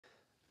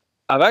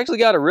I've actually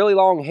got a really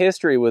long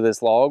history with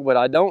this log, but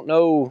I don't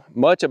know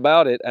much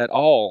about it at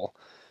all.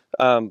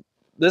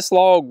 This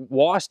log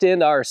washed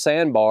into our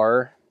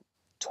sandbar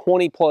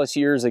 20 plus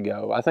years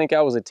ago. I think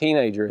I was a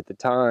teenager at the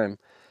time.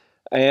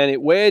 And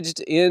it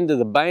wedged into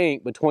the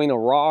bank between a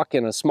rock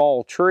and a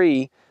small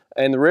tree,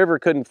 and the river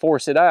couldn't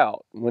force it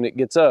out when it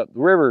gets up.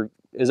 The river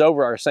is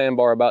over our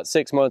sandbar about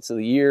 6 months of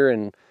the year,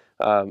 and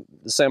the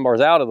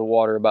sandbar's out of the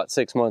water about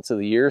 6 months of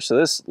the year. So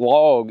this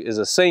log is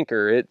a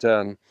sinker.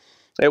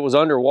 It was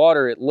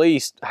underwater at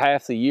least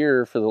half the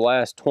year for the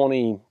last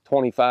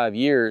 25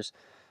 years.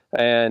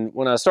 And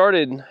when I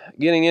started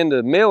getting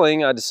into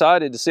milling, I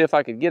decided to see if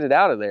I could get it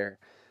out of there.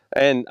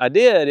 And I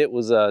did. It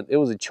was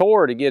a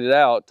chore to get it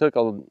out. It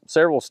took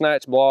several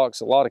snatch blocks,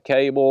 a lot of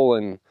cable,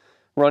 and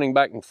running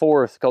back and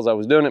forth because I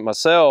was doing it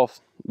myself.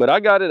 But I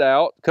got it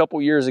out a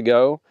couple years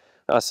ago.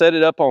 I set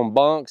it up on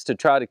bunks to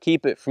try to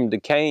keep it from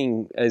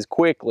decaying as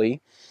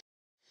quickly.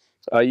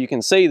 You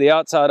can see the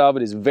outside of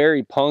it is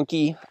very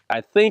punky.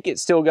 I think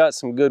it's still got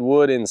some good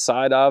wood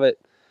inside of it.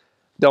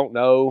 Don't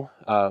know.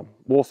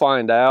 We'll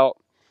find out.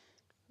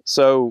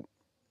 So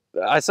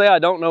I say I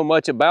don't know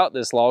much about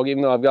this log,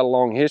 even though I've got a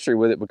long history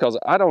with it, because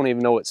I don't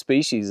even know what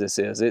species this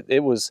is.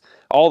 It was,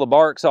 all the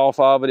bark's off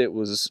of it. It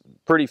was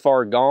pretty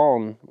far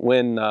gone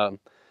when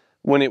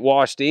it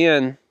washed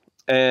in.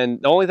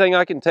 And the only thing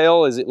I can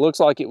tell is it looks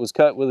like it was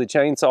cut with a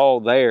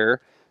chainsaw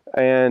there,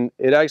 and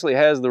it actually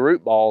has the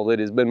root ball that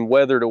has been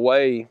weathered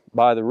away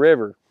by the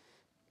river.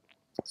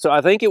 So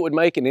I think it would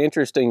make an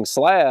interesting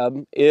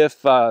slab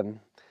if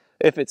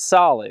it's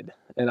solid,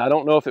 and I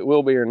don't know if it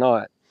will be or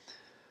not.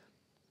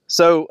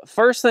 So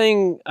first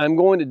thing I'm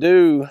going to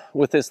do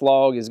with this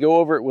log is go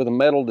over it with a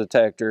metal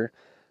detector.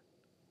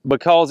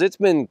 Because it's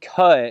been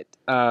cut,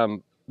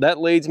 that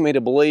leads me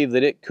to believe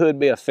that it could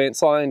be a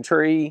fence line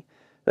tree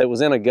that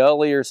was in a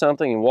gully or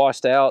something and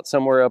washed out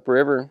somewhere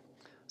upriver.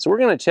 So we're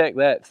going to check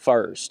that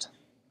first.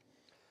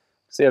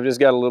 See, I've just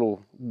got a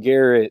little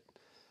Garrett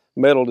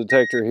metal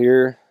detector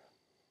here.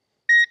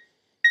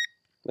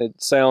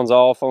 It sounds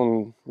off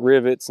on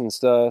rivets and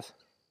stuff.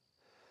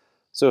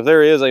 So if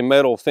there is a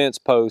metal fence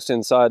post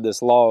inside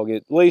this log,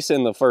 at least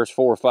in the first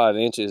 4 or 5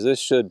 inches, this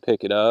should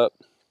pick it up.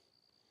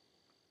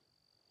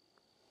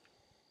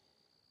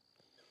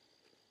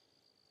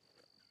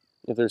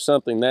 If there's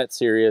something that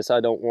serious, I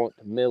don't want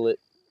to mill it.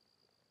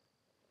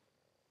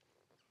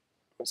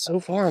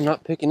 So far, I'm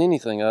not picking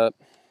anything up.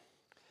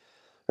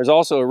 There's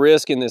also a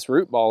risk in this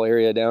root ball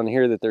area down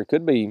here that there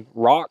could be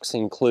rocks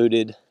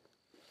included.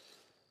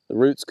 The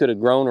roots could have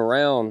grown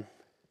around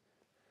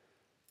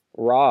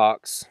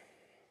rocks,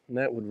 and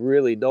that would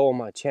really dull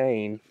my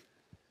chain.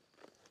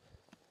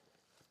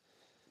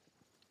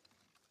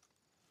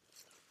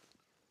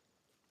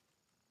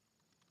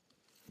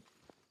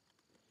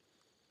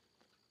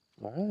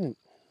 All right,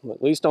 well,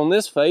 at least on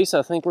this face,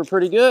 I think we're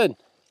pretty good.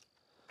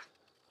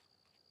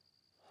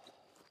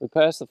 We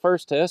passed the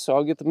first test, so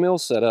I'll get the mill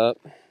set up.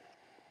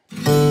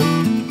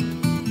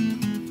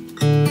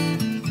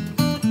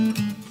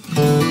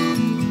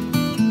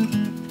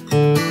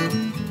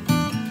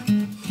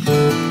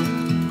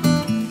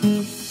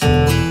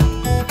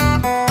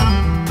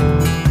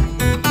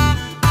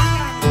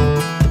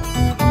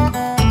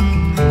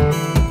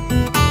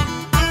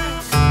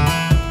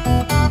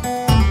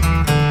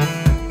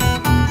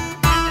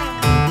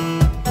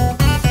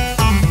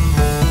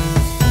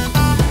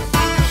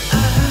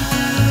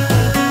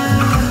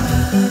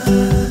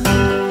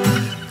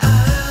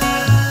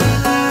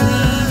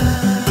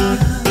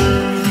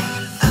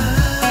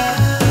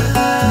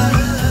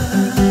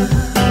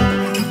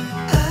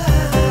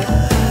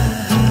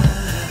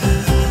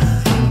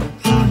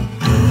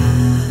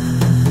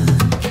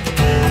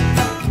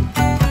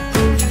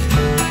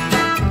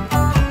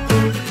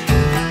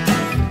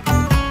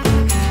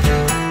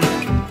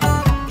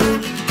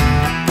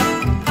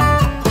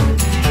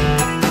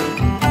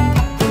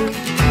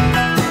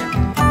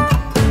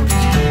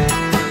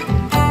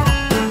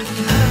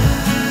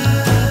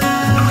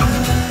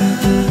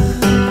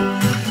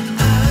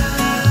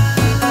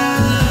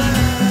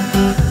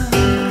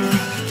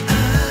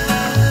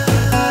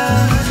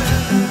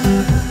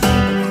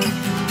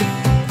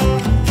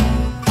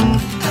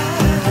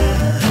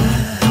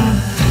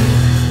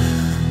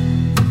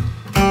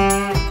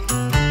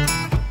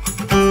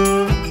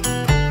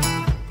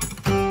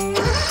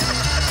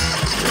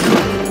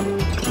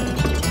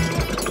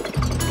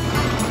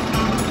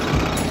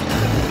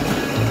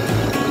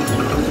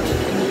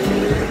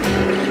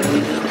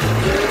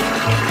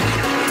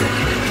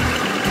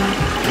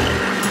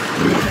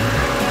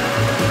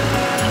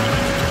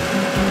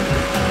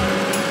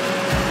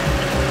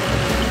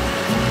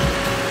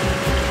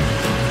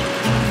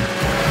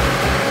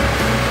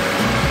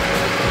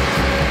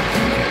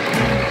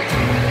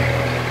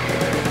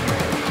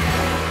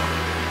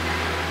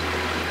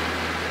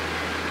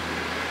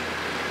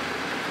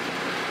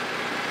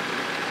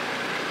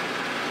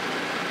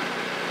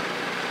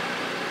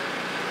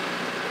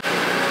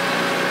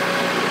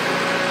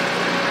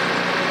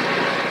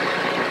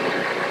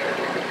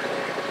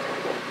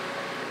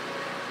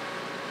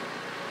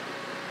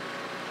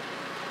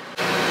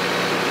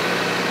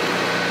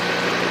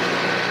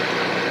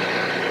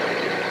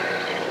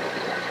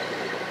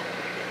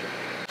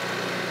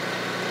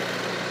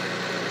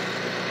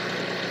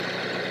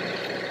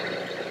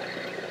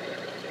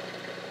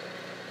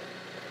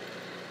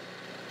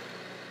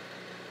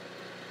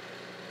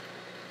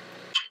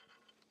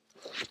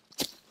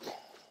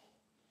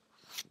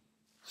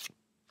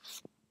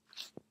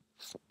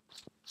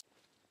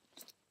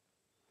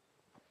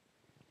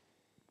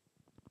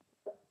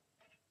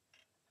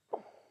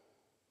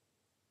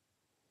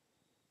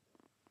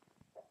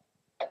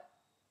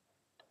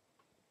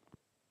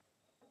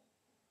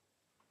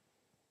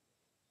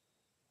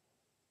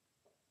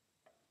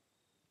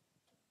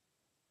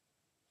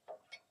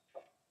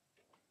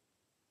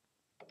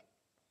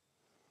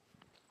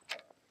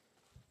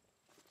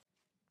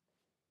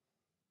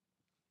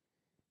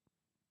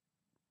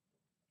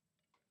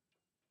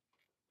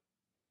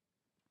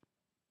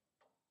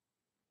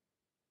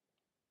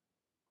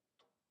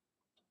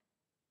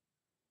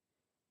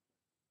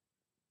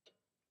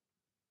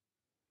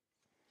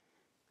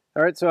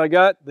 All right, so I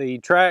got the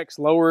tracks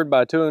lowered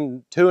by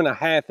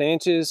 2.5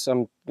 inches.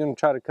 I'm gonna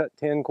try to cut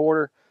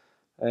 10/4,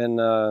 and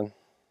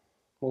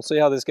we'll see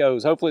how this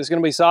goes. Hopefully it's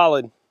gonna be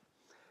solid.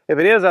 If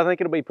it is, I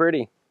think it'll be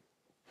pretty.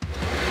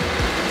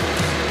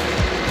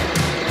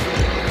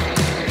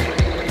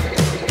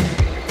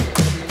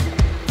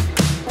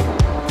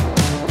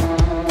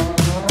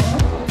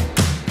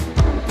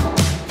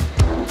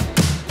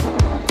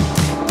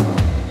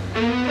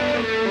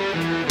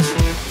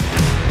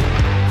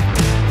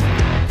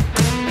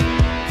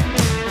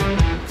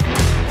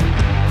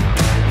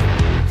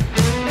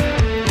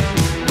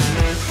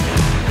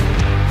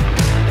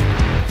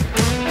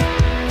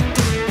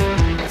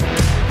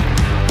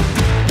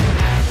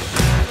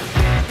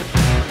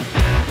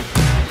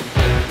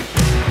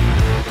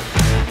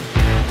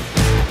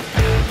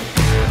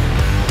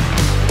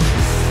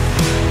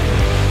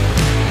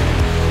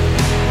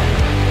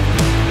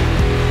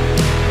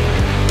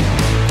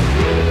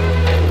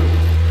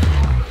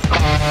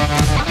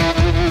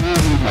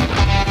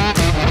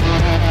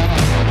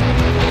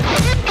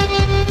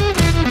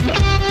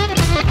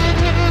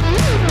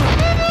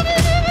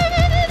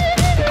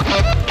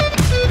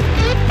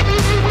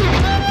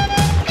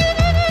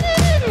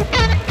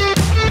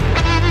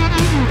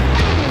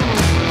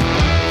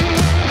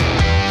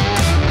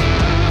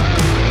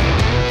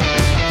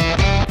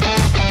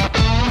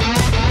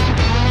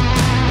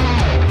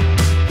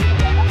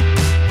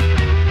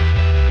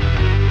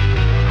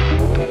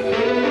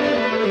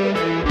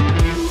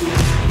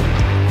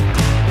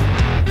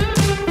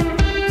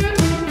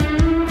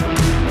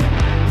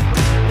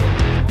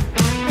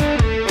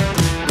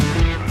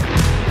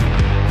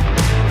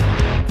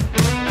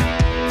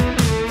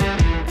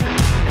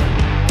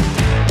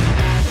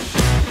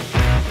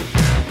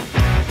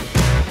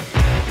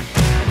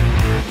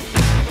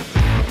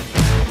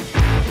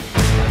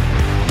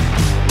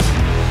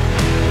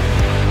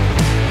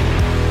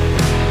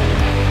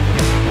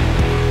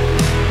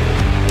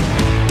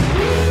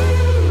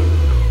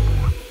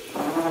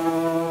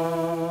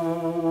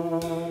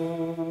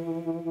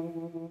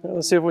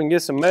 Let's see if we can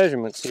get some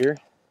measurements here.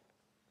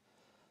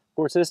 Of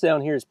course, this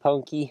down here is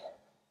punky.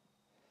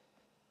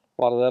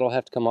 A lot of that'll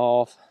have to come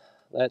off.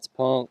 That's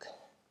punk.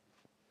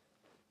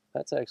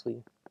 That's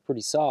actually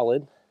pretty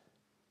solid.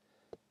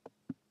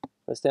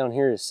 This down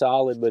here is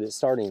solid, but it's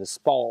starting to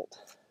spalt.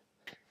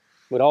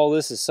 But all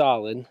this is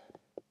solid.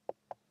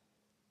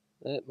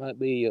 That might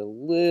be a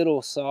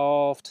little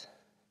soft.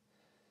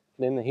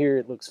 Then here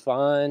it looks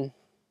fine.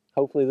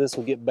 Hopefully this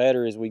will get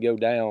better as we go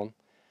down,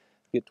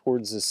 get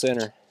towards the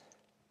center.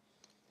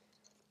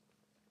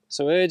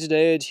 So edge to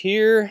edge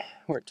here,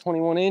 we're at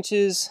 21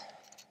 inches,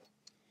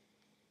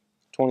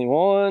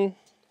 21,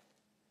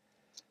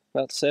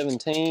 about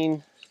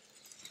 17.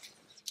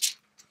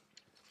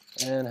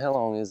 And how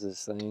long is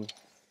this thing?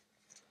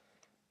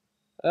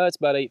 It's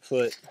about 8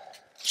 foot.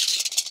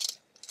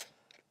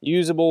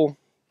 Usable,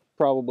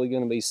 probably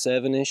gonna be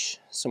 7-ish,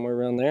 somewhere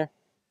around there.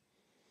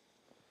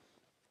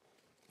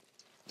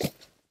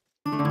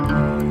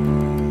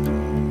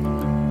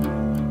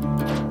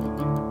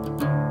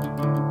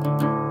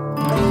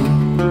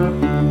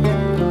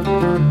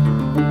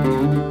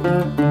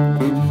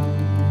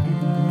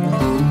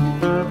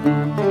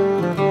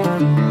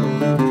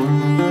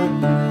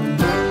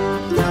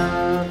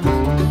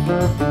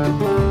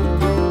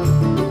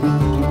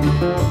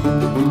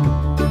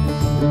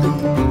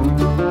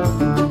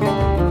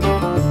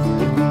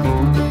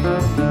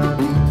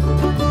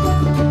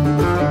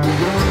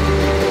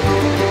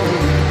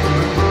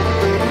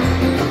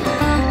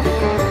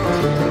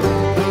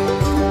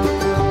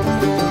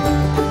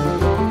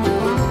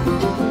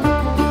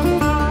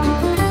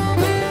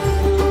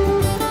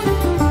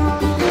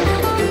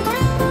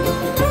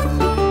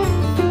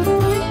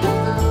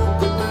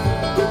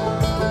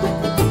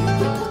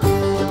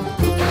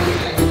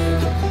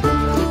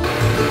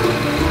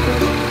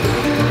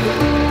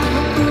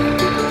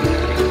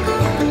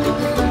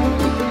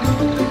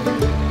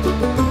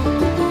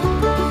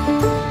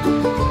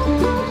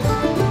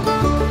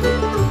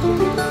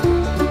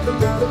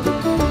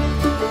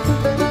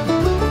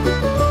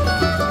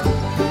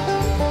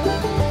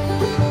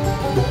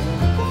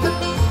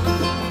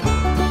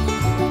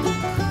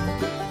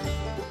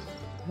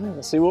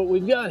 Let's see what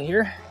we've got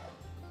here.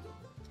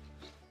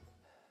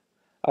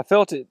 I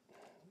felt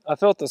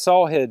the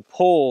saw head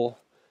pull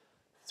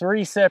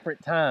 3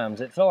 separate times.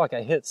 It felt like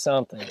I hit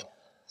something.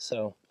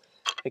 So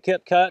it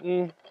kept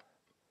cutting,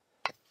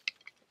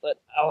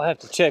 but I'll have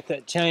to check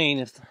that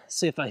chain,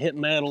 see if I hit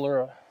metal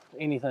or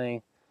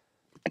anything.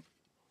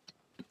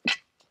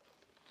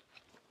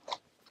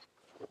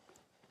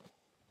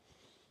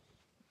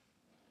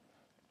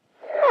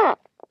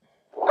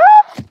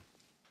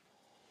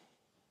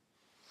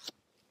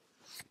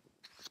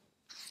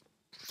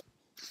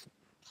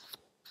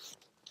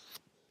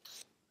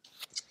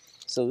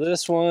 So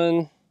this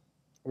one,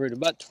 we're at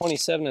about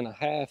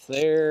 27.5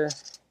 there,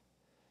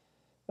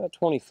 about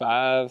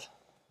 25.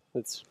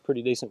 That's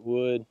pretty decent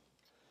wood.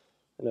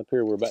 And up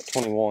here we're about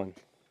 21.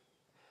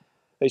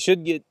 It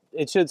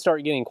should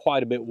start getting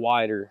quite a bit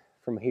wider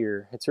from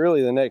here. It's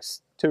really the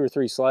next 2 or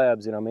 3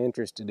 slabs that I'm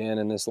interested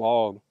in this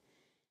log.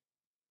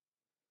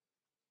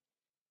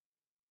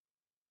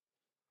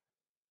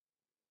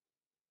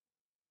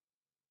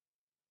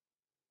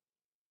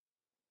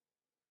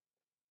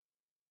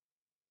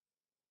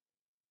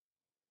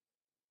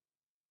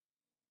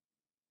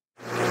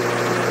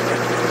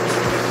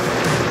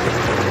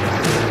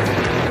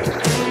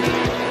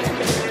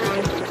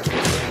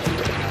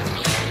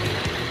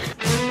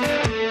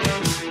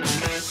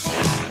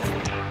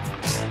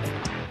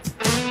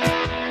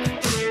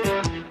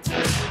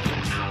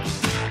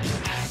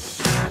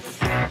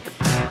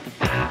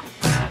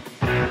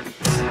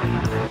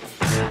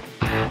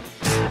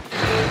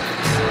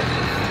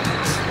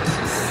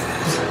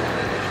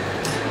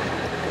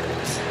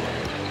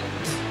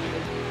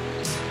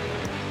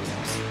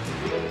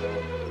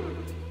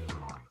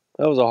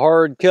 That was a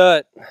hard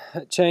cut.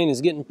 That chain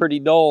is getting pretty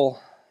dull.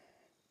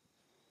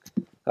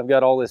 I've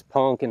got all this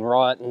punk and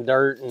rot and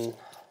dirt and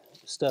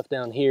stuff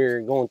down here.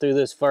 Going through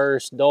this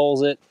first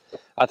dulls it.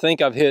 I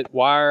think I've hit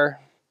wire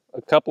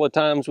a couple of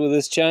times with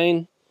this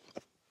chain.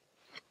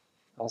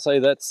 I'll say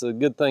that's a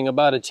good thing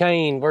about a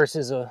chain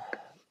versus a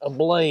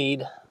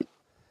blade.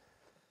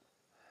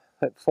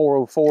 That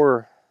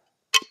 404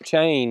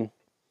 chain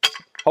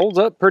holds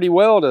up pretty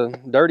well to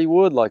dirty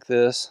wood like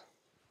this.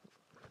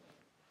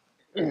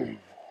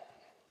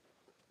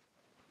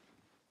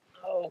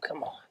 Oh,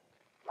 come on.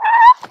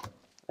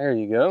 There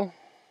you go.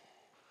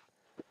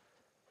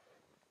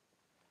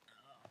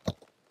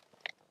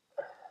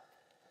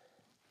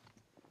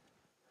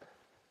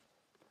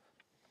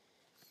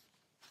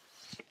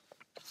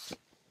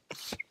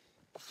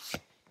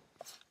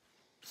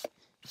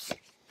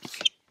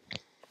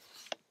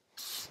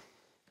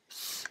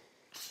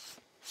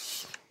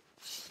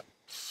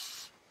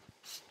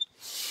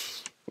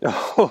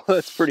 Oh,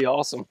 that's pretty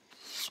awesome.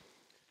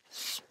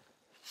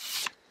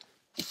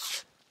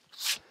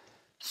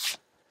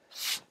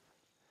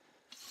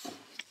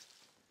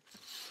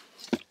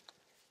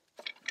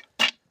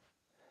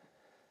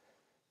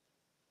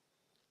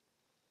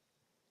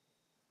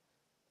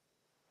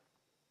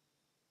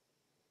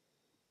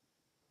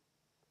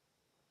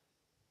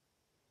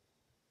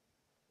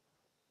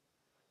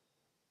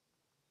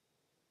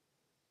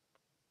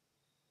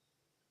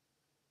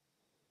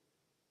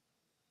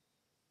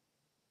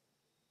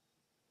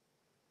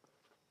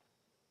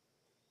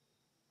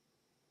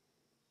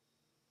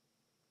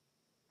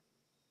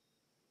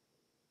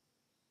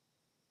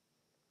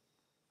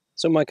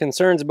 So my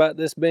concerns about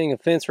this being a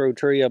fence row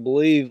tree, I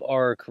believe,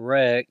 are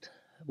correct.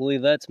 I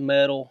believe that's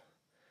metal.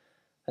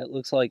 That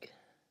looks like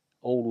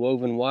old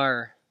woven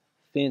wire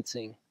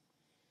fencing.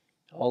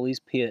 All these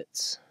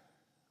pits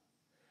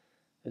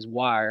is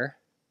wire.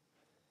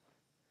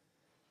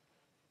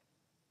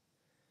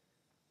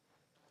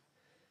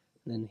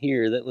 And then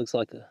here, that looks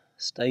like a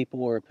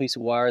staple or a piece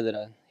of wire that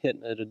I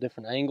hit at a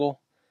different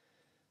angle.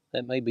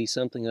 That may be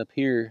something up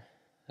here.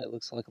 That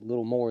looks like a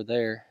little more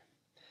there.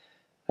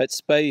 That's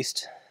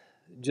spaced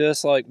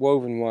just like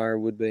woven wire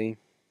would be.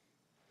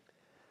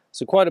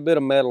 So quite a bit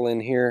of metal in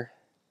here.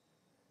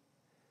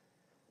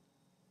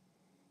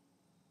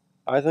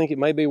 I think it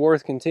may be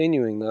worth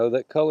continuing though.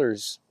 That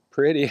color's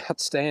pretty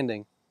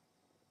outstanding.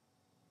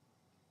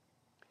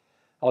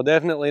 I'll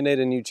definitely need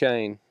a new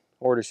chain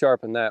or to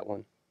sharpen that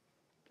one.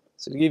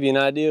 So to give you an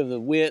idea of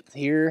the width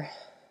here,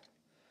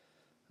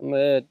 I'm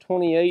at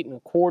 28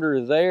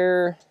 1/4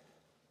 there,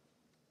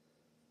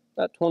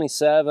 about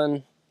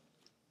 27,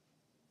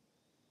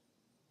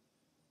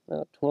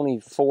 about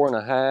 24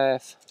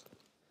 1/2,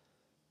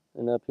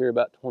 and up here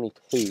about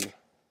 22.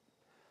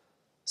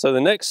 So the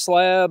next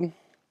slab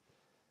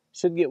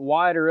should get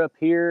wider up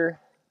here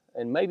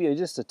and maybe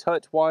just a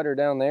touch wider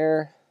down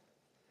there.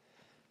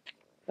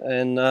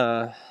 And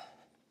as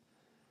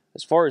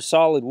far as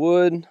solid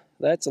wood,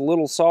 that's a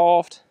little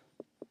soft.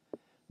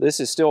 This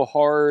is still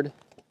hard.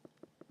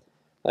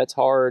 That's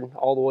hard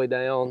all the way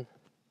down.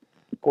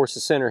 Of course,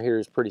 the center here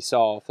is pretty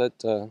soft.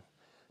 That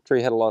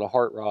tree had a lot of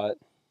heart rot.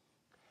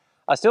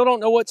 I still don't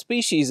know what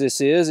species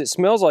this is. It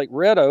smells like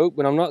red oak,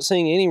 but I'm not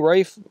seeing any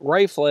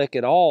ray fleck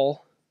at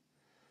all.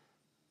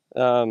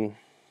 I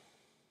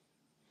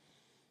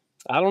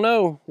don't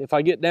know. If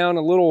I get down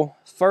a little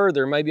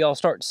further, maybe I'll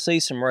start to see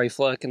some ray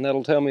fleck, and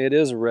that'll tell me it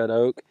is a red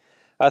oak.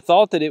 I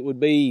thought that it would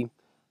be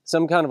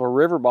some kind of a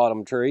river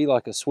bottom tree,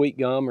 like a sweet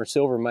gum or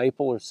silver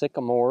maple or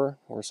sycamore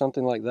or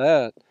something like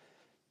that.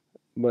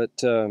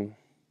 But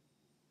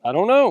I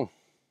don't know.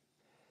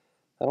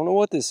 I don't know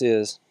what this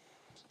is.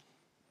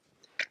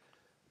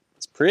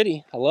 It's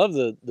pretty. I love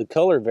the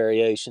color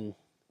variation.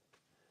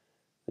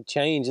 The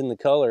change in the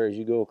color as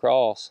you go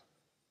across.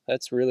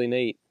 That's really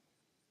neat.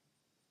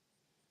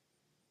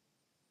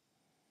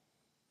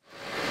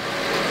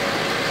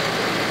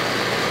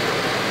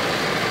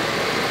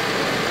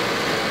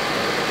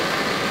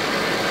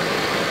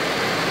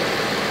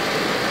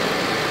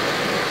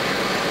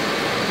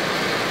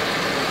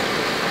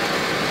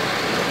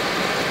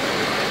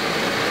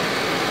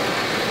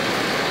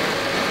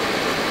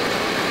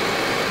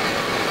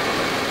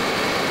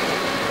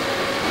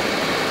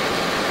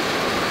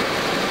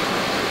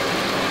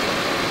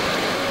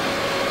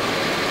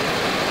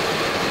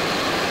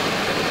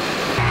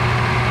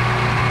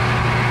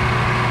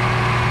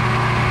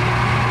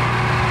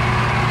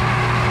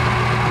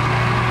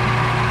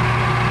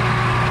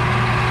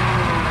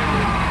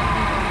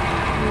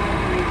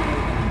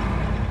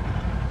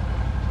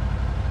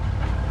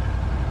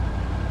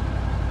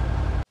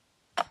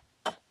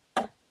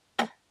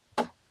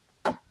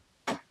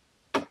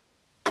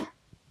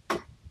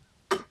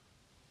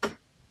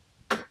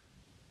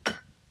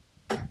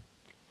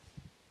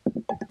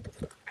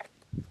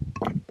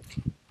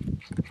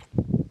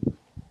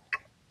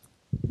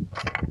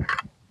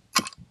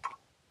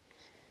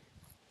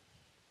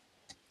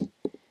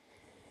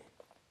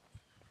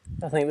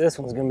 think this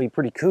one's gonna be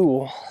pretty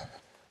cool.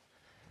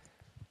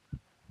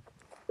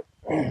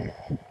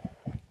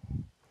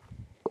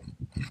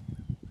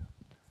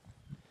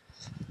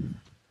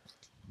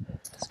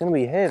 It's gonna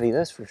be heavy,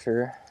 that's for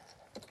sure.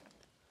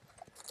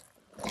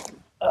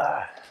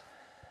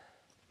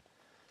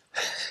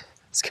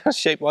 It's kind of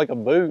shaped like a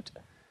boot.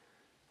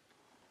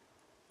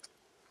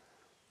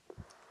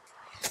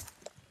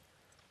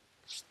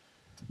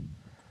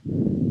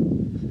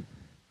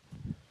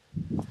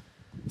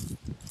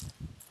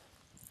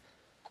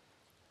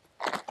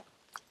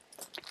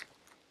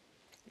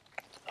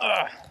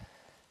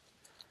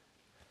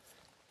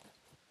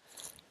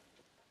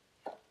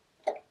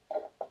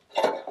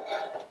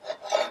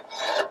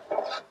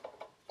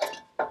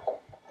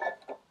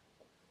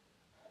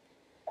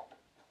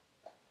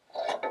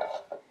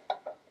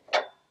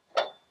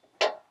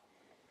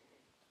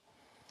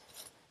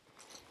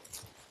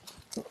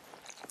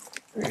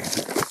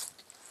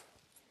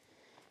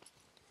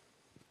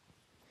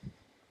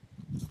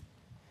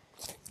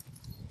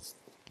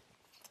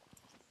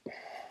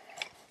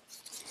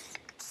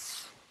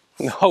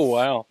 Oh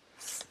wow,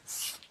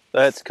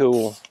 that's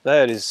cool.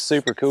 That is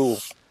super cool.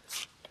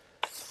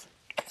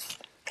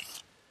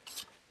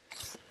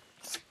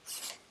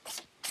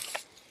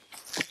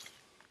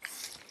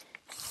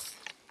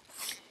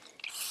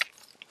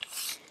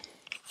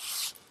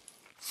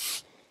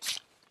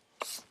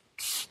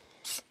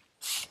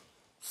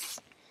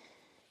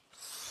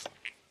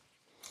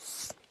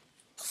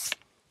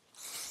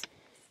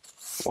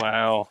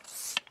 Wow.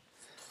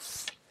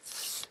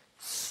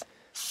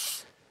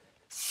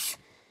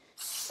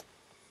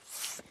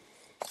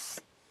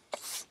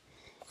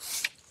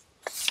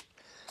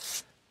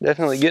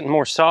 Definitely getting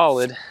more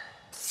solid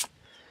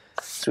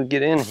as we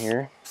get in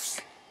here.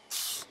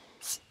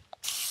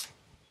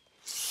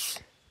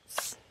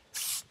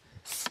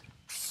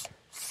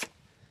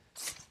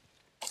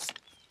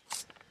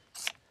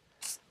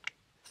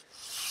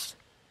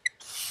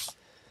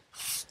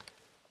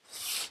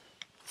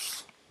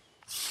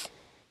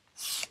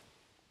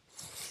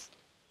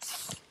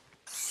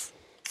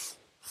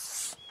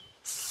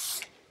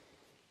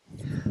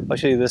 I'll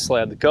show you this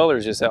slab. The color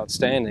is just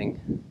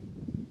outstanding.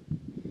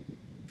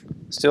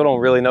 Still don't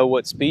really know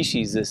what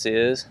species this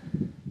is.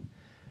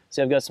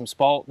 See, I've got some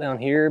spalt down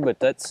here, but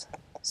that's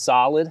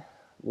solid.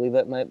 I believe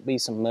that might be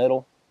some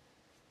metal.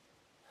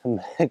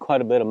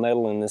 Quite a bit of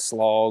metal in this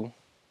log.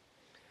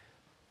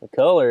 The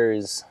color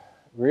is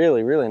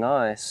really, really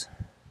nice.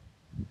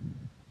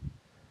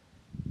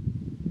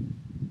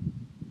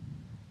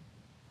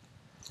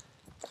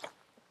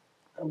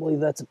 I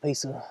believe that's a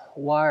piece of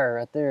wire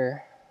right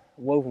there.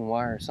 Woven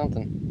wire or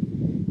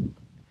something.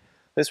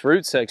 This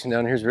root section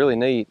down here is really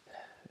neat.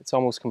 It's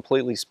almost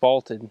completely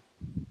spalted.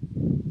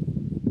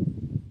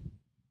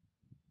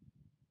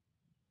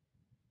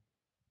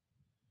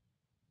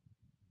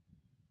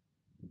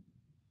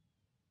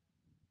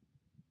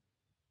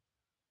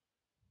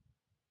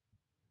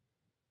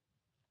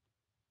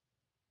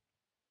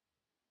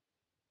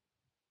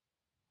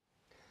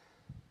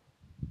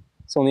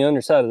 So on the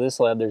underside of this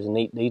slab, there's a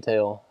neat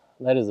detail.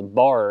 That is a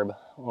barb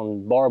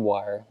on barbed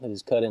wire that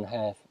is cut in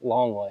half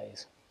long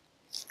ways.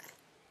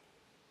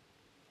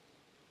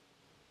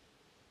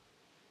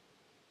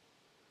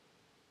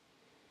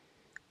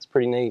 It's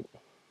pretty neat.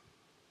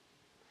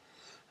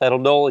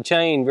 That'll dull a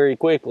chain very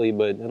quickly,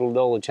 but it'll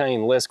dull a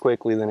chain less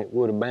quickly than it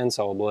would a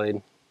bandsaw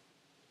blade.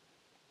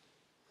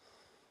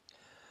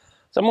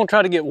 So I'm gonna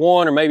try to get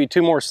one or maybe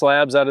two more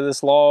slabs out of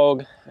this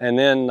log, and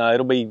then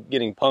it'll be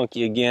getting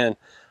punky again.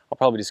 I'll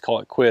probably just call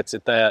it quits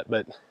at that,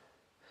 but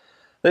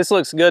this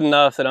looks good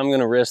enough that I'm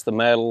gonna risk the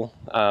metal.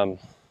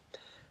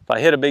 If I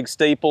hit a big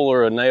steeple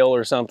or a nail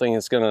or something,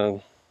 it's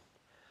gonna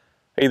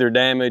either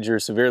damage or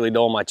severely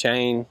dull my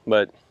chain,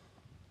 but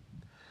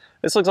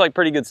this looks like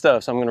pretty good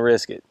stuff, so I'm gonna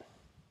risk it.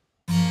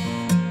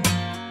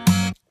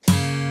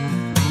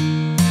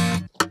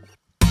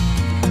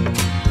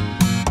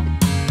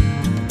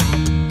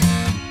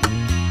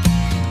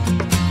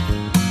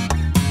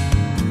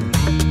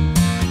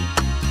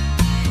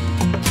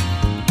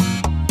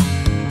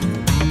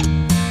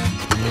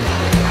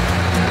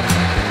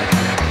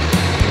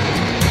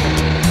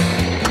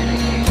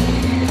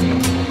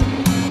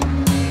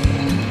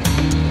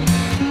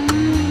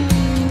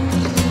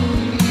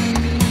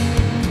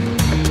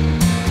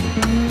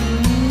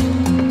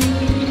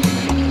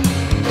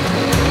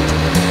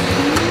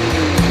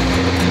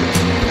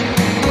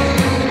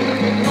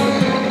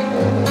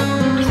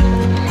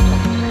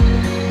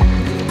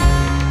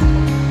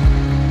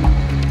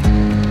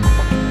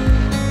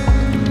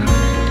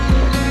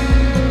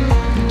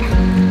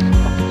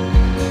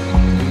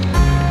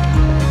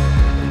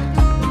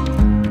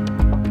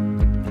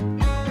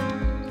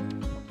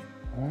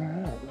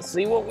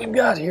 See what we've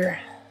got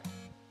here.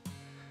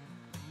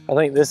 I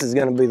think this is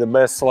going to be the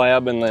best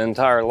slab in the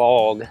entire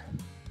log.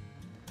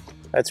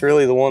 That's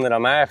really the one that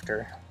I'm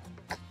after.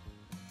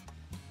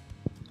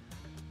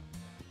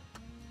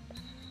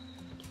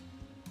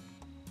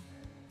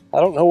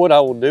 I don't know what I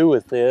will do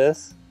with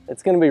this.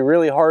 It's going to be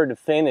really hard to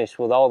finish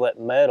with all that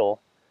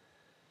metal.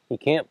 You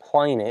can't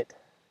plane it.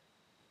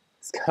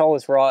 It's got all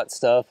this rot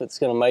stuff. It's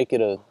going to make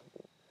it a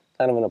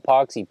kind of an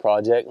epoxy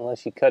project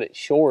unless you cut it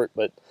short.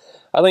 But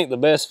I think the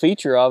best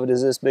feature of it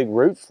is this big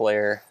root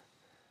flare.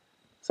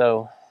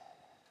 So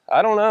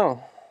I don't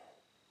know.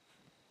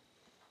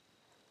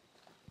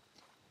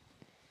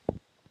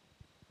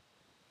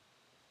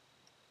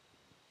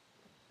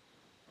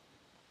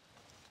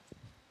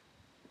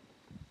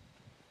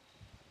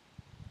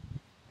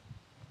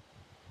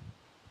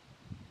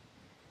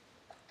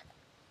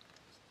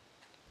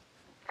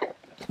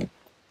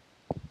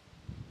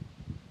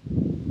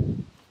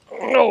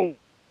 Oh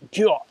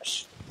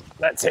gosh,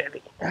 that's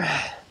heavy.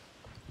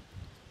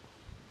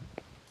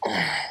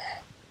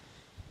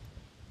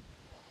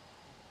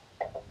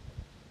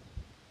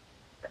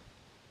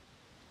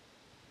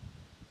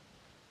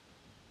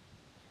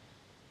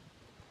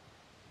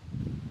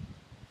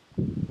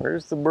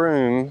 Where's the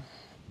broom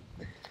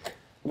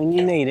when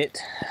you need it?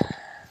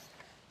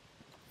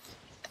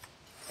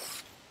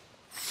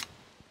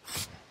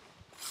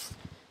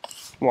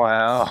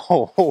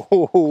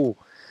 Wow,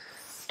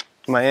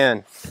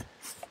 man,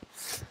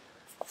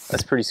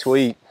 that's pretty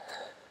sweet.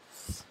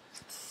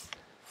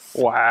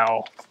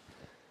 Wow,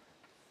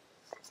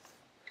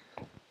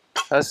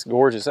 that's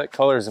gorgeous. That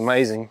color is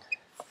amazing.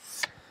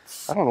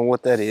 I don't know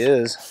what that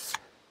is.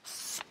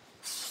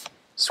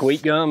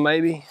 Sweet gum,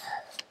 maybe?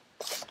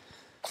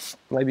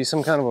 Maybe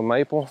some kind of a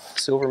maple,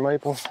 silver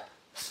maple.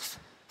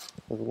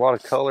 With a lot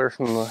of color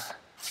from the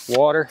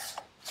water.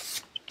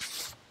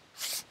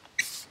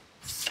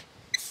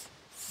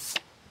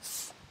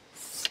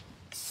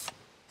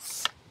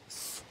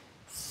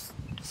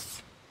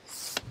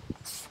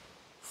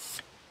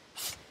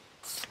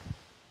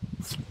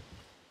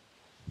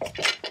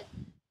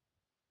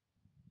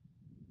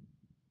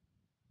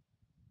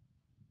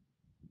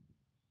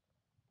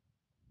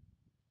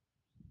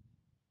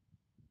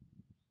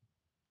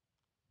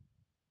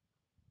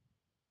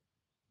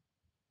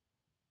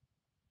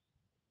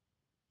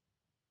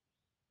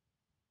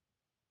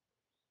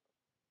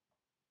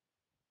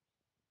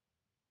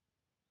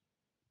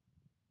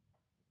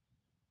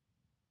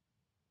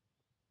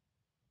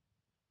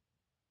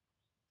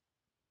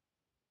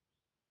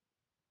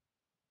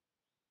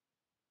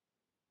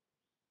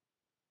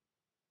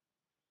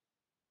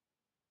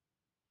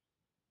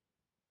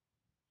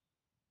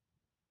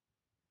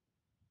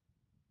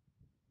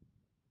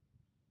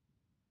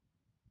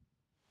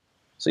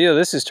 So yeah,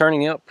 this is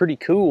turning out pretty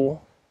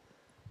cool.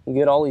 You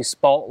get all these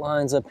spalt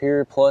lines up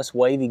here, plus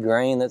wavy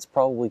grain. That's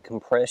probably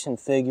compression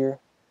figure.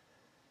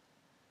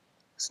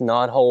 It's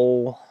knot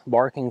hole,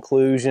 bark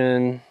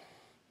inclusion,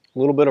 a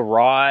little bit of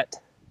rot.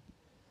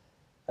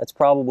 That's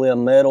probably a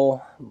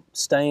metal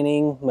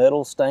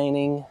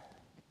staining.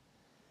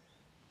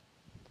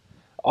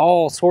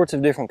 All sorts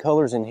of different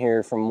colors in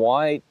here, from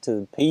white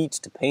to peach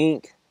to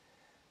pink,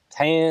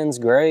 tans,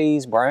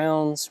 grays,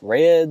 browns,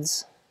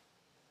 reds.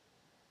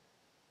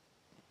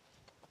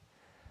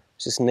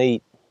 It's just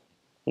neat.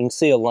 You can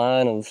see a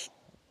line of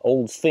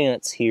old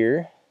fence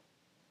here.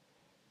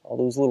 All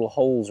those little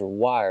holes are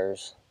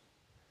wires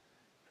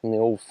from the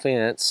old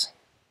fence.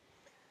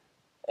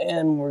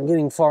 And we're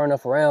getting far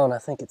enough around, I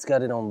think it's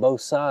got it on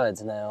both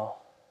sides now.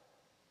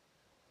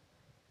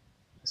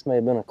 This may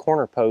have been a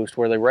corner post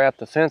where they wrapped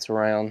the fence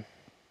around.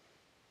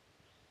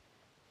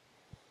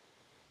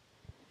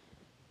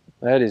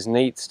 That is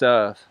neat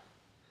stuff.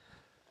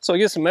 So I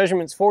get some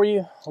measurements for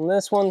you on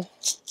this one.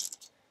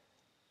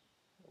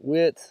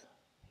 Width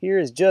here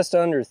is just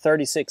under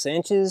 36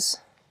 inches.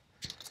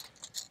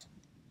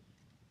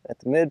 At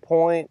the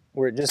midpoint,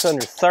 we're at just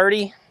under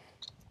 30.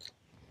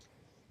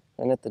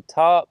 And at the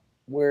top,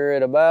 we're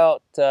at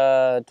about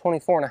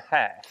 24 and a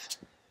half.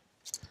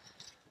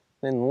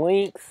 Then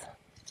length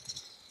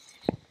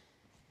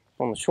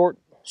on the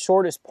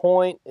shortest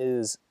point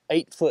is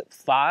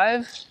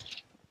 8'5".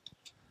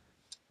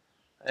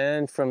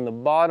 And from the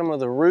bottom of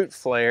the root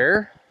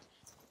flare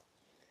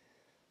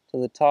to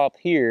the top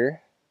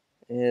here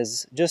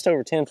is just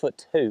over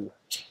 10'2".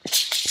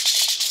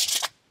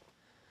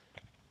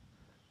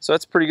 So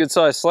that's a pretty good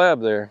sized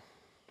slab there.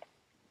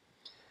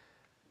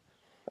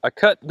 I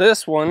cut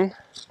this one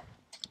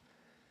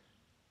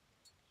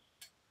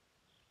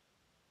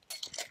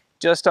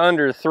just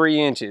under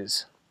 3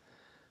 inches.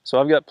 So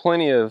I've got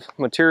plenty of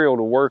material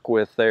to work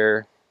with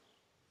there.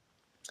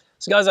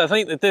 So guys, I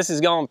think that this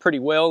has gone pretty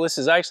well. This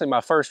is actually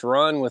my first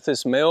run with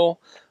this mill.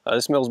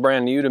 This mill's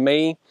brand new to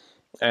me,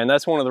 and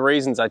that's one of the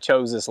reasons I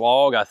chose this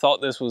log. I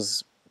thought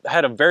this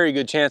had a very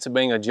good chance of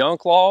being a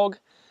junk log,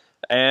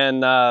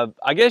 and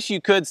I guess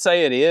you could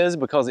say it is,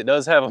 because it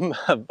does have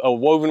a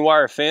woven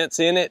wire fence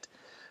in it,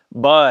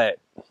 but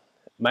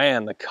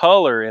man, the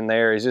color in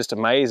there is just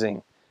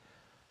amazing.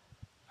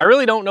 I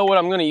really don't know what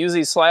I'm going to use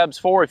these slabs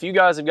for. If you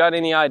guys have got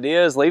any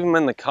ideas, leave them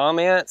in the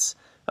comments.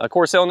 Of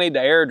course, they'll need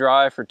to air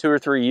dry for 2 or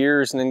 3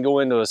 years and then go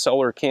into a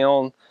solar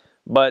kiln.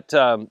 But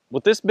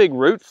with this big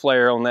root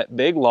flare on that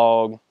big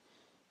log,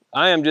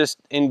 I am just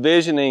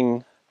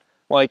envisioning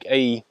like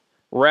a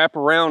wrap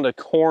around a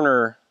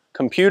corner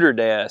computer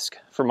desk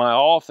for my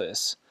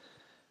office.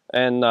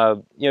 And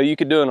you know, you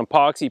could do an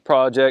epoxy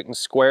project and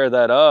square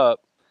that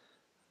up.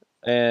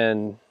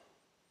 and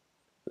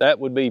that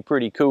would be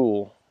pretty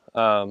cool.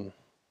 That'd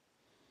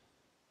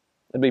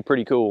be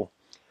pretty cool.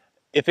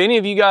 If any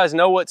of you guys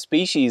know what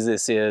species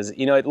this is,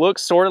 you know, it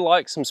looks sort of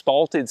like some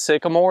spalted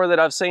sycamore that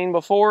I've seen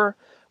before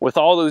with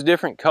all those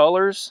different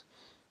colors,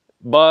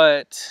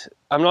 but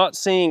I'm not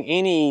seeing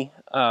any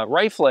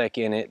ray fleck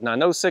in it, and I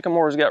know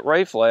sycamore's got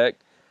ray fleck.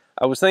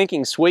 I was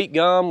thinking sweet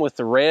gum with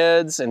the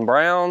reds and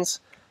browns,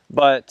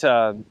 but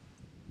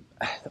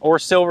or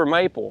silver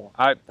maple.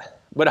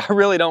 But I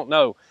really don't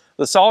know.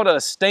 The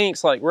sawdust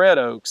stinks like red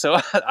oak, so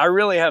I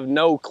really have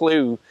no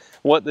clue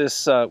what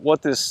this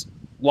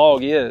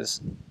log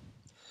is.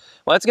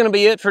 Well, that's going to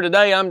be it for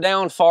today. I'm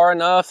down far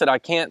enough that I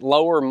can't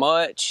lower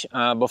much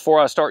before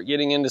I start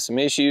getting into some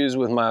issues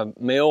with my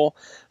mill.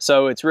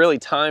 So it's really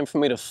time for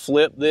me to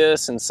flip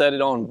this and set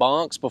it on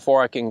bunks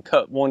before I can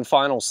cut one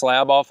final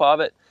slab off of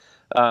it.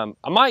 I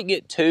might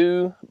get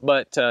two,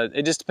 but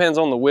it just depends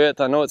on the width.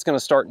 I know it's going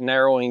to start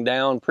narrowing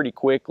down pretty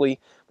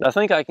quickly, but I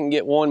think I can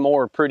get one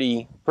more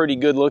pretty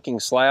good looking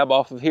slab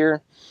off of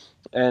here,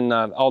 and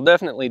I'll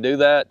definitely do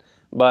that.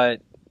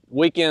 But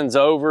weekend's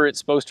over, it's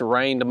supposed to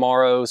rain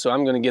tomorrow, so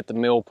I'm going to get the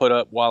mill put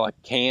up while I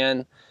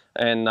can,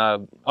 and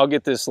I'll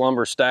get this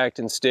lumber stacked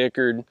and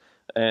stickered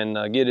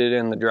and get it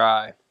in the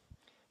dry.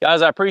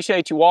 Guys, I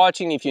appreciate you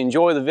watching. If you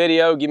enjoy the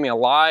video, give me a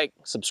like,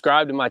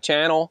 subscribe to my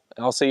channel,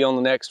 and I'll see you on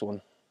the next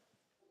one.